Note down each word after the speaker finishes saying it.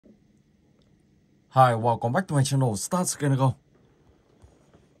Hi, welcome back to my channel. Start Scan Go.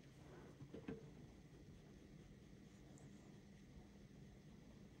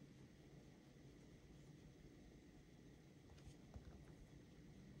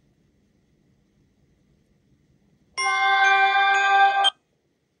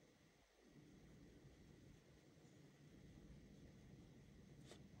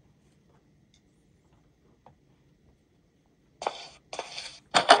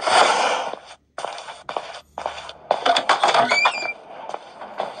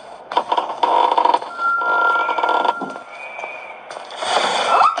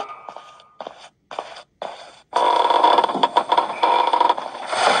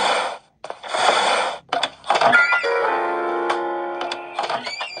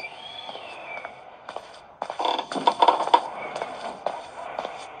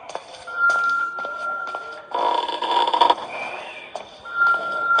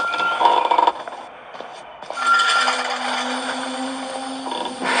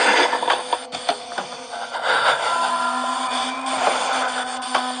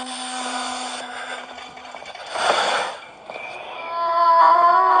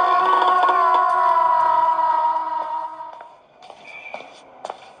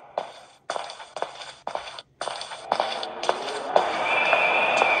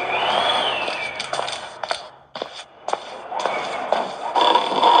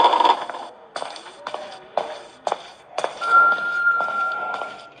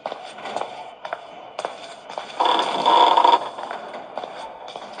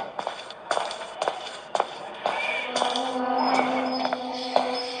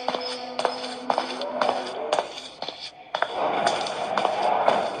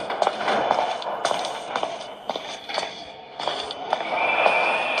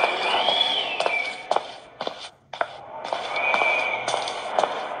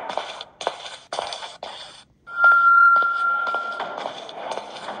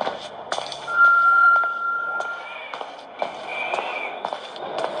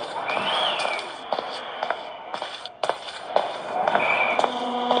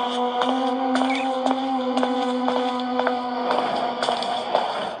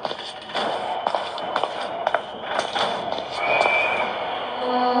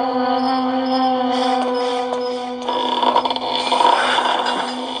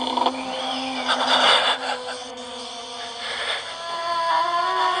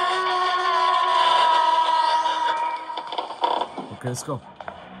 Ok, let's go.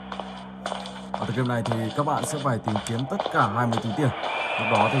 Ở tập game này thì các bạn sẽ phải tìm kiếm tất cả 20 túi tiền. Lúc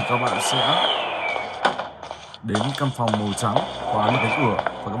đó thì các bạn sẽ đến căn phòng màu trắng, khóa một cánh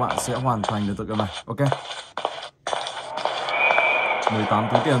cửa và các bạn sẽ hoàn thành được tập game này. Ok. 18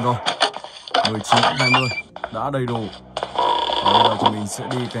 túi tiền rồi. 19, 20 đã đầy đủ. Và bây giờ thì mình sẽ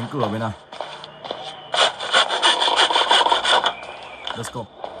đi cánh cửa bên này. Let's go.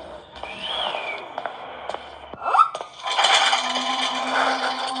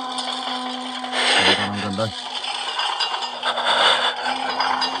 Đây còn nằm gần đây.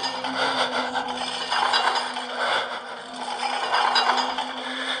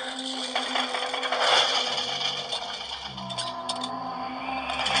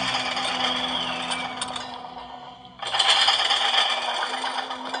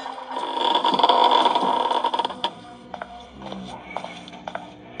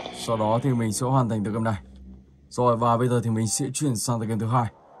 Sau đó thì mình sẽ hoàn thành tựa game này. Rồi và bây giờ thì mình sẽ chuyển sang tựa game thứ hai,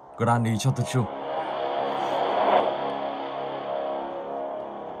 Granny Chapter 2.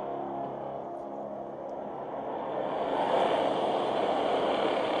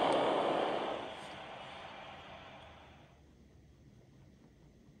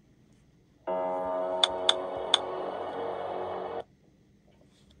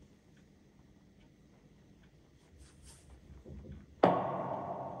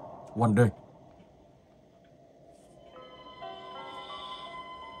 One day.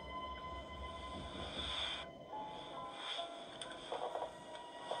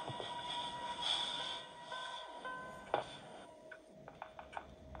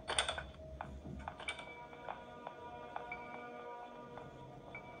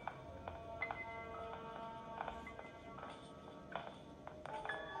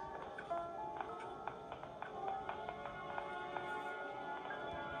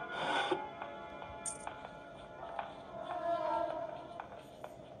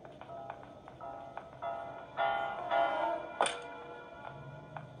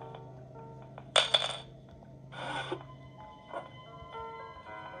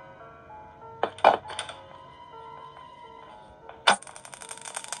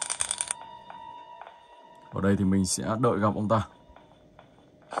 Ở đây thì mình sẽ đợi gặp ông ta.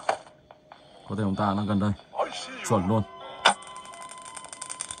 Có thể ông ta đang gần đây. Chuẩn luôn.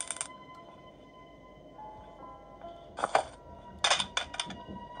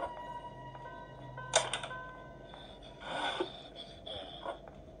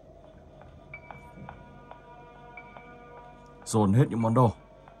 Dồn hết những món đồ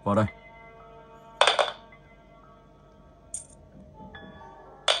vào đây.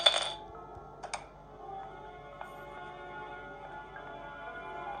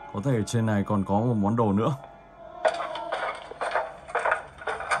 Có thể trên này còn có một món đồ nữa.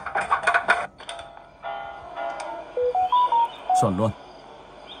 Chuẩn luôn.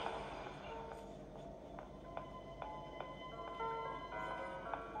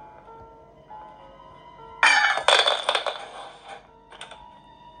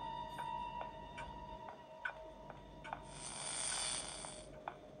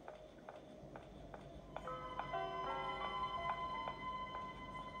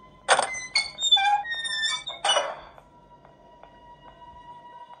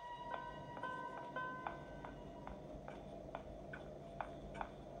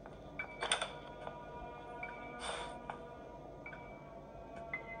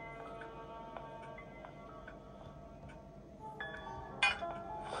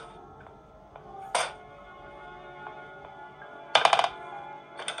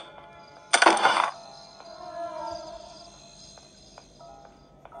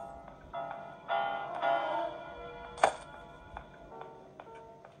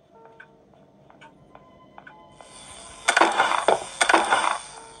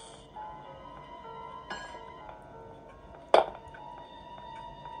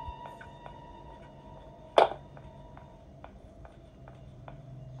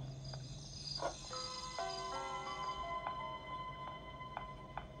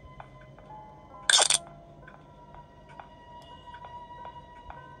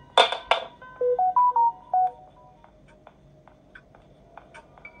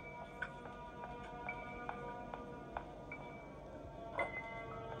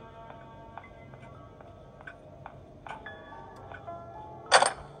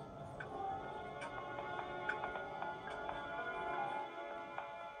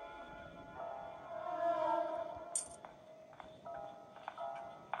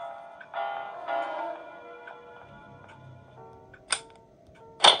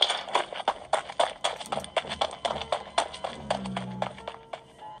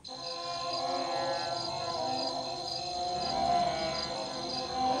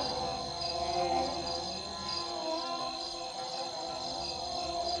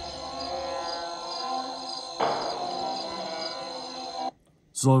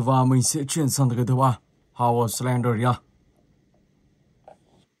 Rồi và mình sẽ chuyển sang cái thứ ba, Power Slendrina.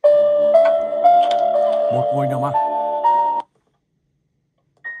 Một ngôi nhà ma.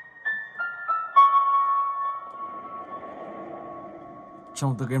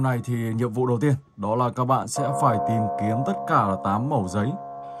 Trong tựa game này thì nhiệm vụ đầu tiên đó là các bạn sẽ phải tìm kiếm tất cả là 8 mẩu giấy.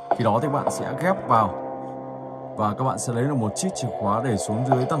 Khi đó thì bạn sẽ ghép vào và các bạn sẽ lấy được một chiếc chìa khóa để xuống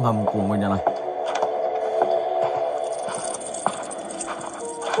dưới tầng hầm của ngôi nhà này.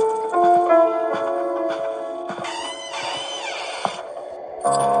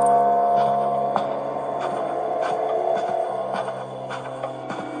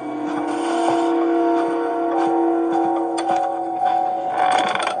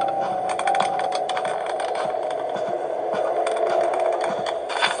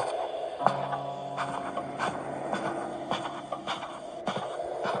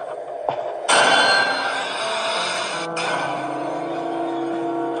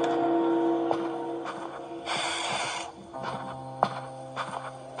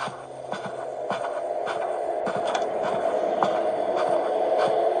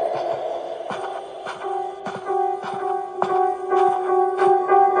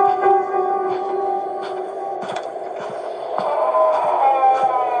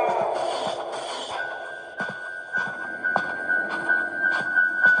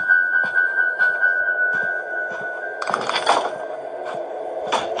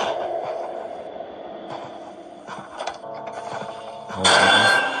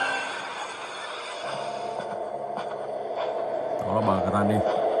 Đó là bà Granny.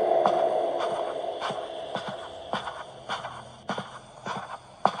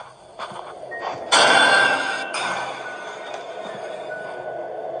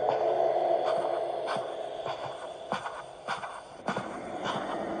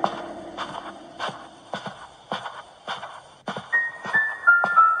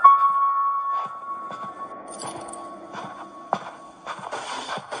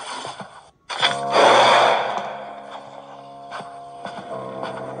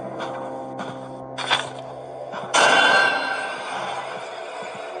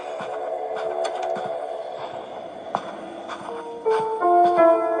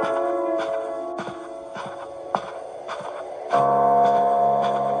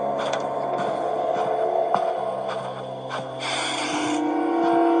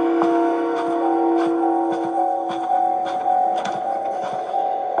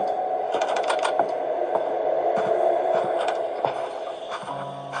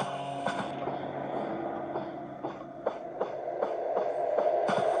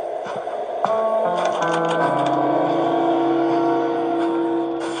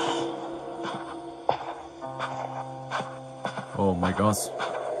 Oh my god.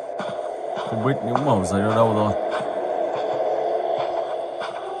 Không biết những mẩu giấy ở đâu rồi.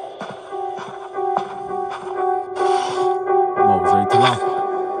 Mẩu giấy thứ 5.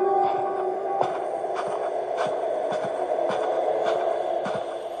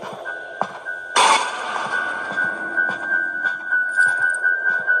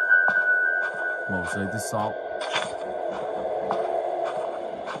 Mẩu giấy thứ 6.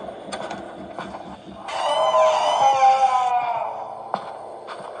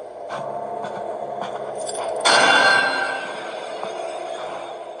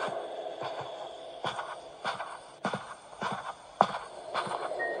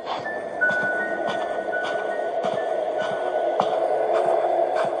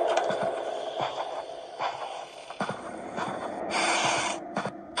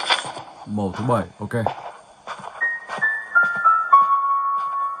 Màu thứ 7, ok.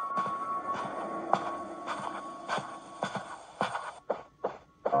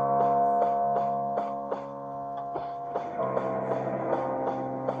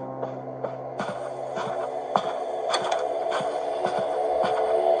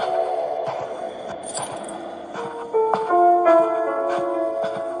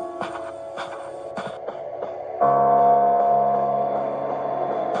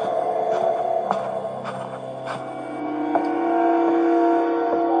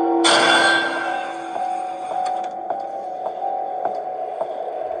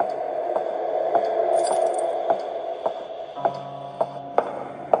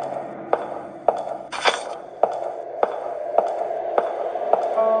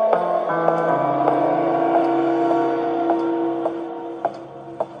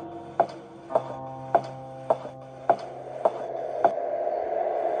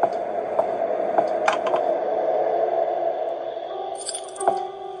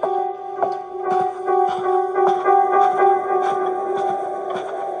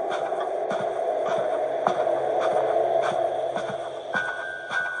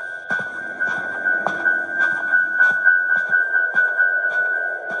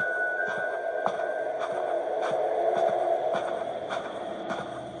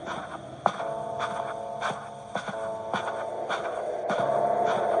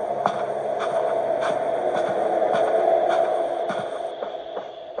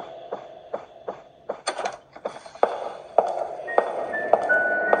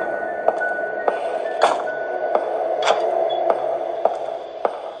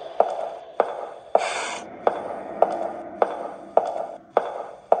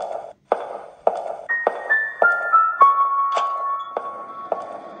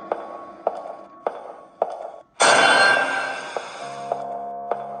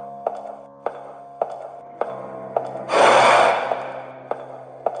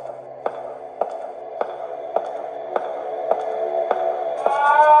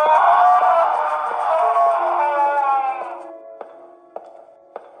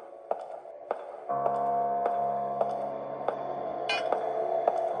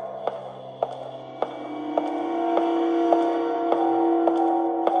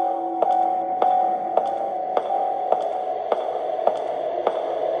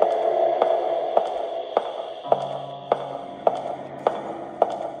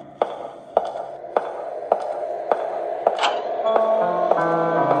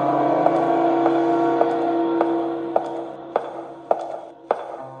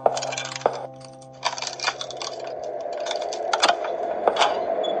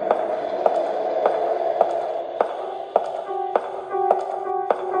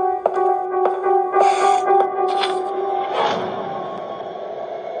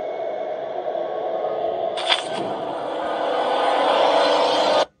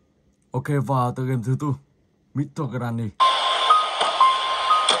 Ok, và tựa game thứ tư, Mr. Granny.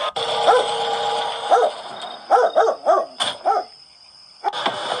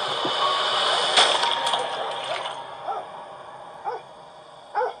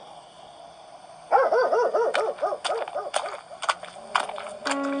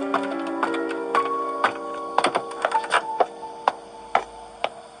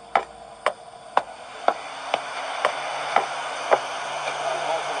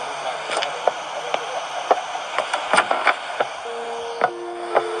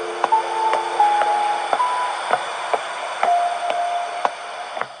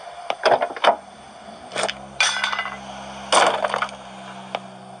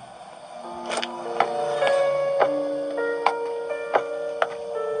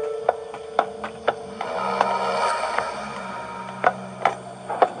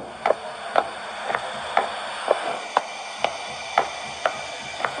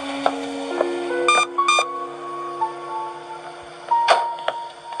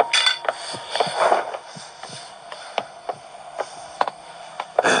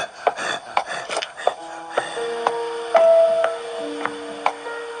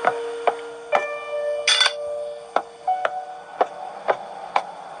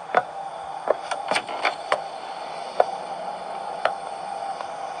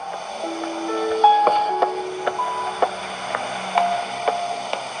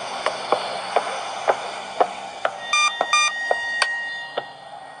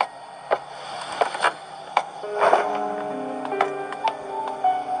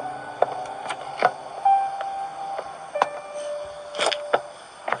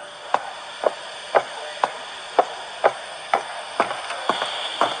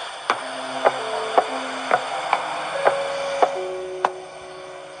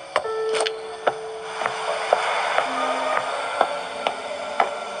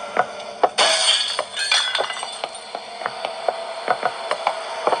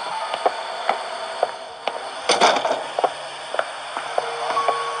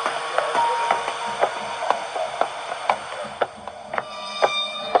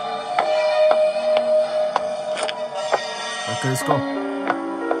 Ok, let's go.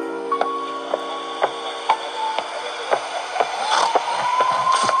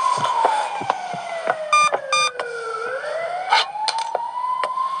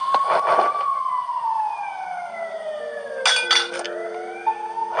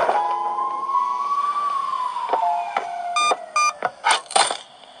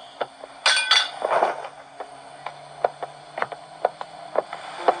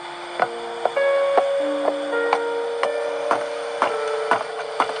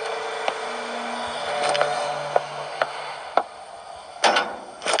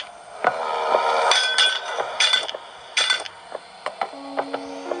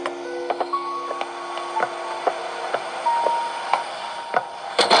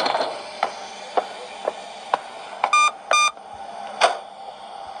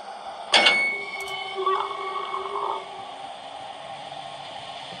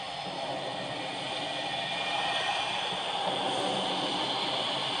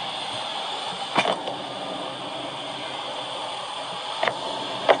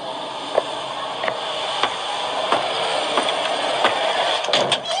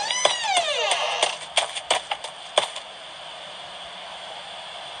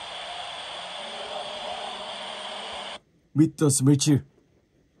 Mr. Smith.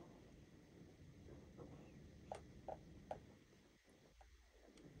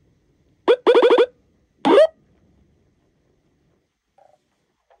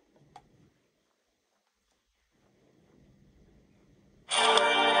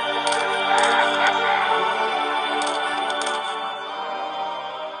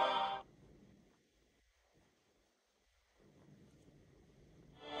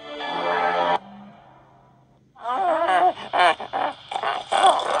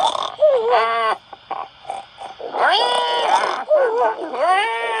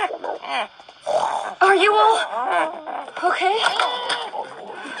 Are you all okay?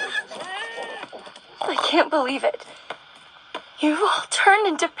 I can't believe it. You've all turned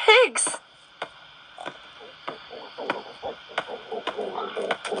into pigs.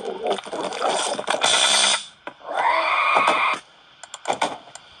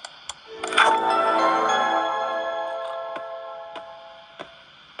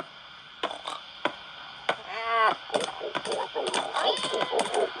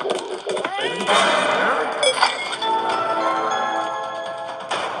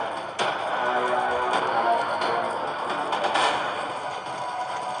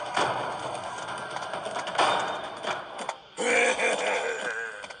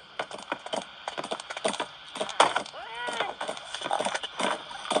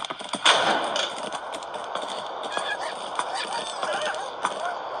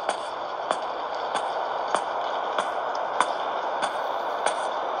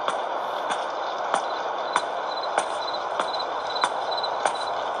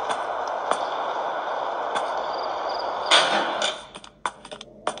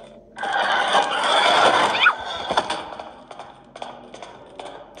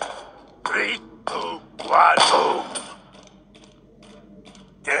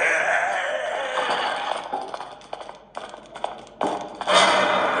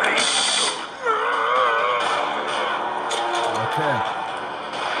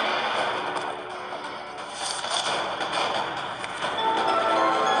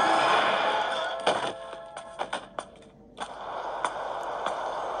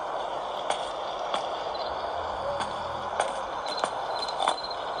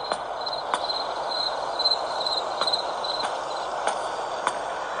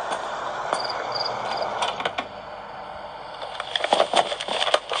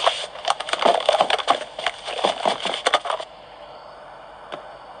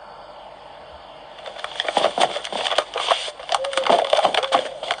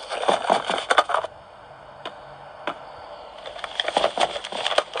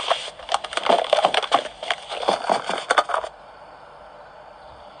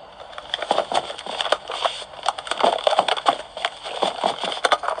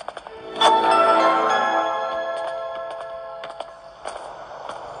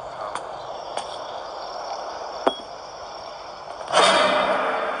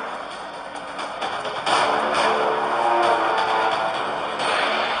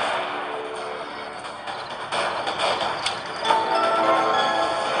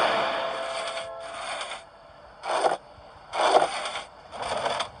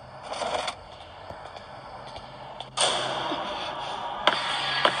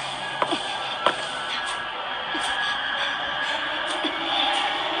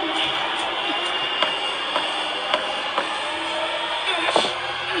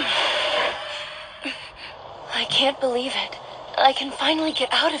 I can finally get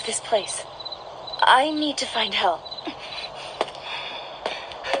out of this place. I need to find help.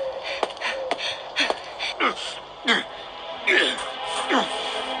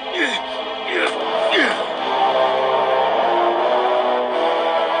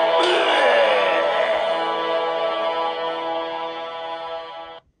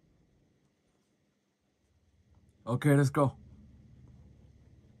 Okay, let's go.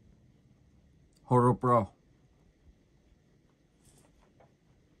 Horror Brawl.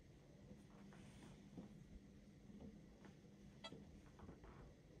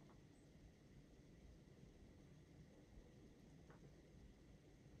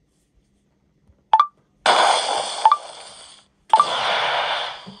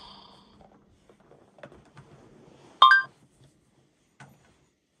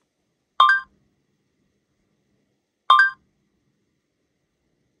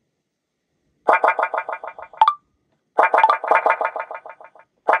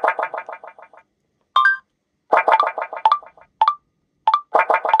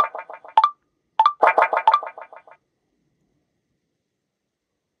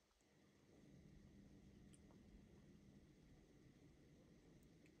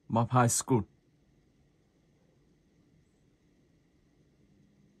 Map High School.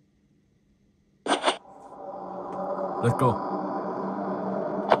 Let's go.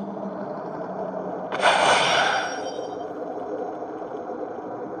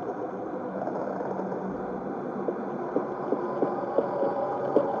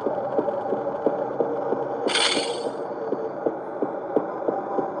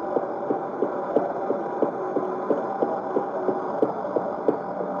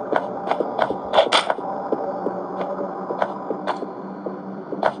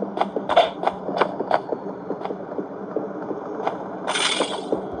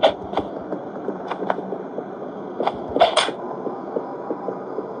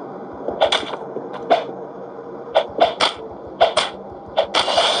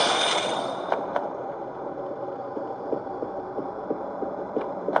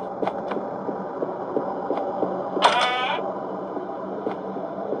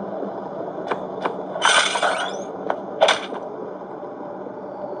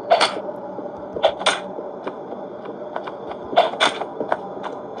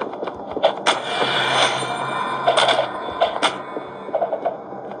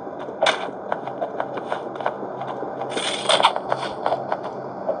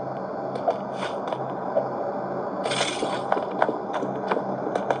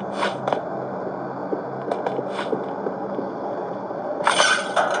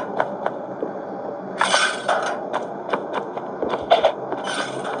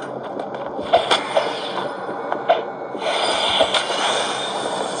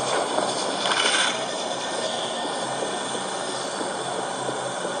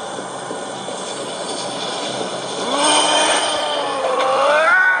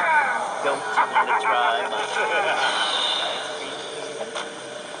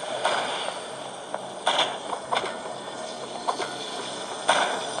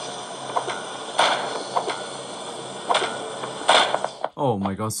 Oh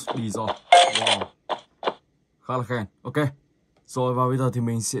my god, đi rồi. Wow. Khá là khen. Ok. Rồi và bây giờ thì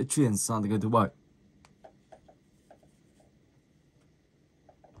mình sẽ chuyển sang cái thứ 7.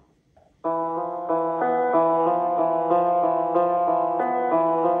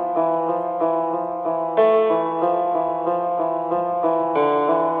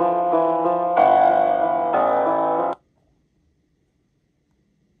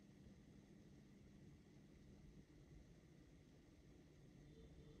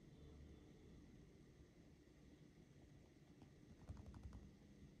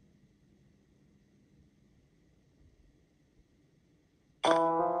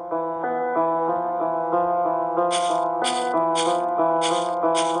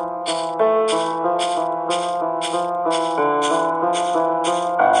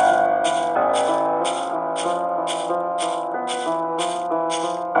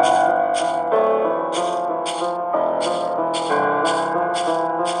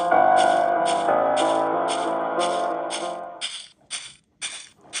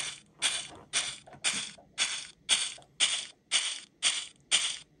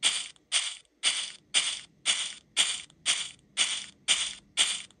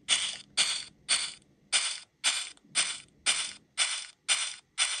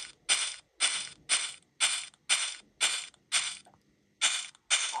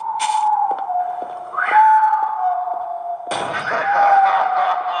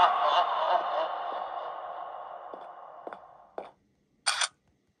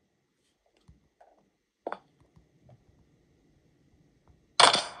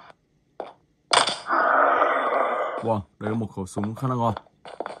 Wow, đây là một khẩu súng khá là ngon.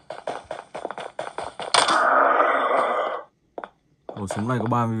 Khẩu súng này có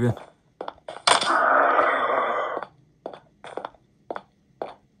 30 viên.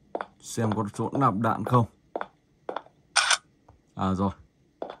 Xem có chỗ nạp đạn không. À rồi.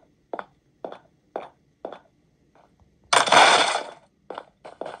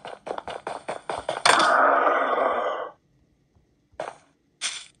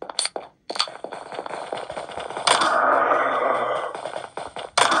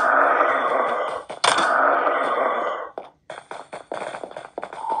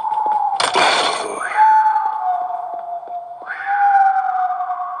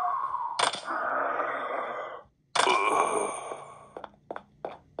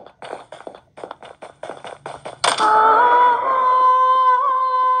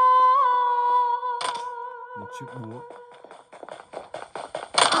 Một chiếc búa.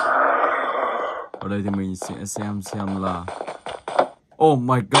 Ở đây thì mình sẽ xem là oh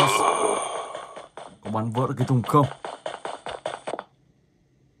my god, có bắn vỡ được cái thùng không?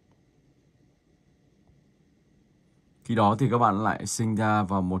 Khi đó thì các bạn lại sinh ra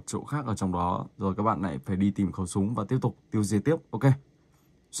vào một chỗ khác ở trong đó, rồi các bạn lại phải đi tìm khẩu súng và tiếp tục tiêu diệt tiếp. Ok.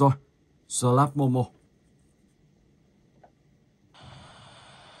 Rồi, Slap Momo.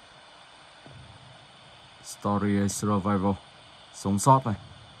 Story Survival. Sống sót này.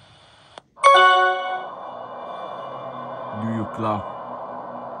 Do you cloud?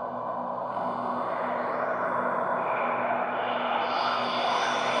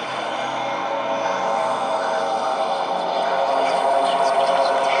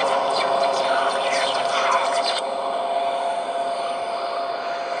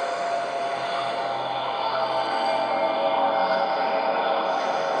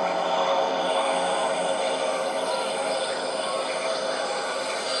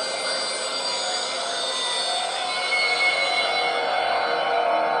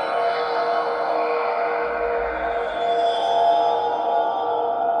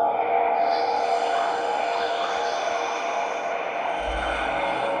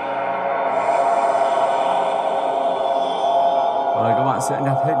 Ở đây các bạn sẽ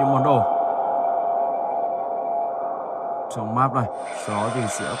nhặt hết những món đồ trong map này, sau đó thì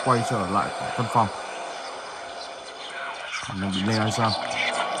sẽ quay trở lại căn phòng. Mình bị lên hay sao?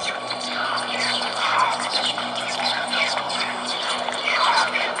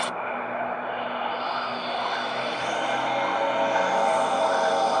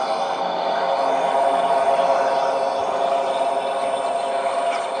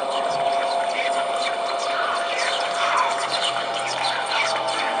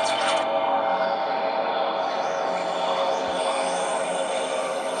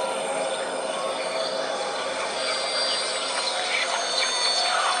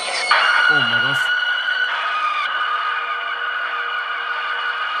 Oh my gosh.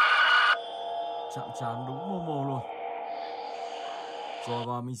 Chạm trán đúng Momo luôn. Rồi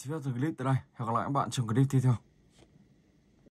và mình xin phép dừng clip tại đây. Hẹn gặp lại các bạn trong clip tiếp theo.